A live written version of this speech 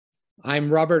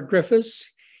I'm Robert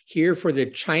Griffiths, here for the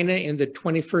China in the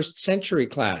 21st Century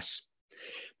class.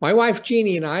 My wife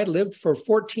Jeannie and I lived for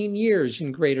 14 years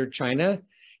in Greater China,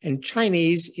 and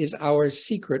Chinese is our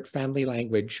secret family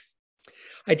language.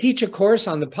 I teach a course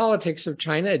on the politics of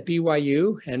China at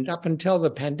BYU, and up until the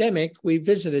pandemic, we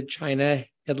visited China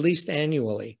at least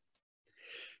annually.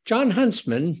 John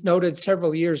Huntsman noted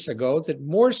several years ago that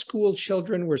more school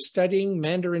children were studying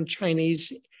Mandarin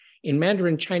Chinese in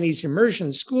Mandarin Chinese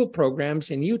immersion school programs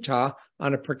in Utah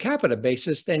on a per capita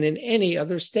basis than in any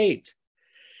other state.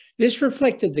 This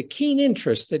reflected the keen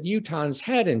interest that Utahns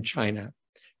had in China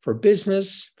for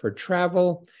business, for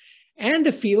travel, and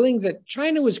a feeling that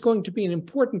China was going to be an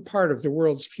important part of the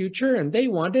world's future, and they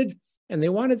wanted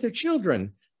their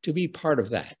children to be part of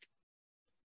that.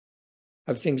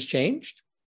 Have things changed?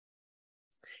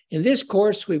 In this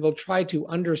course, we will try to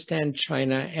understand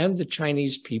China and the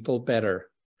Chinese people better,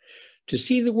 to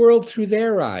see the world through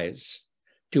their eyes,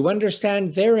 to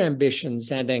understand their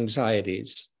ambitions and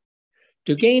anxieties,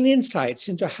 to gain insights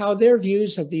into how their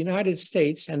views of the United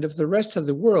States and of the rest of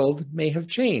the world may have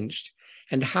changed,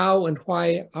 and how and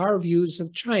why our views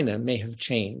of China may have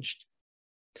changed.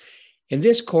 In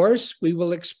this course, we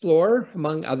will explore,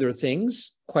 among other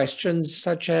things, questions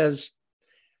such as,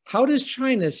 how does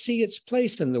China see its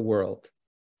place in the world?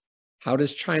 How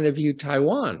does China view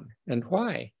Taiwan, and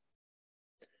why?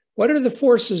 What are the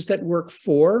forces that work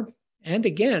for and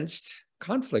against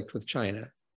conflict with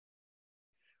China?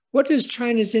 What does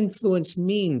China's influence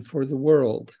mean for the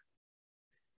world?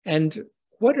 And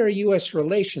what are U.S.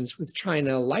 relations with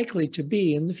China likely to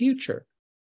be in the future?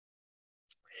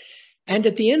 And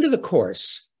at the end of the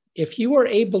course, if you are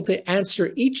able to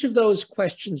answer each of those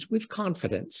questions with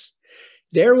confidence,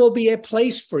 there will be a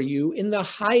place for you in the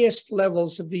highest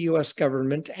levels of the U.S.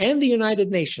 government and the United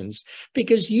Nations,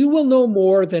 because you will know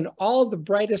more than all the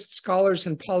brightest scholars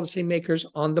and policymakers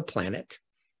on the planet.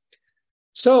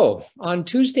 So on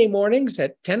Tuesday mornings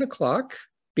at 10 o'clock,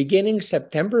 beginning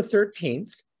September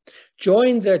 13th,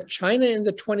 join the China in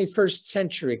the 21st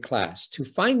Century class to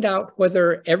find out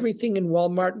whether everything in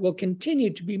Walmart will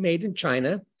continue to be made in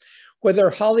China, whether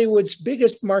Hollywood's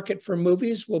biggest market for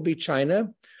movies will be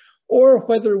China, or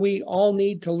whether we all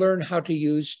need to learn how to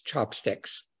use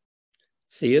chopsticks.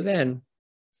 See you then.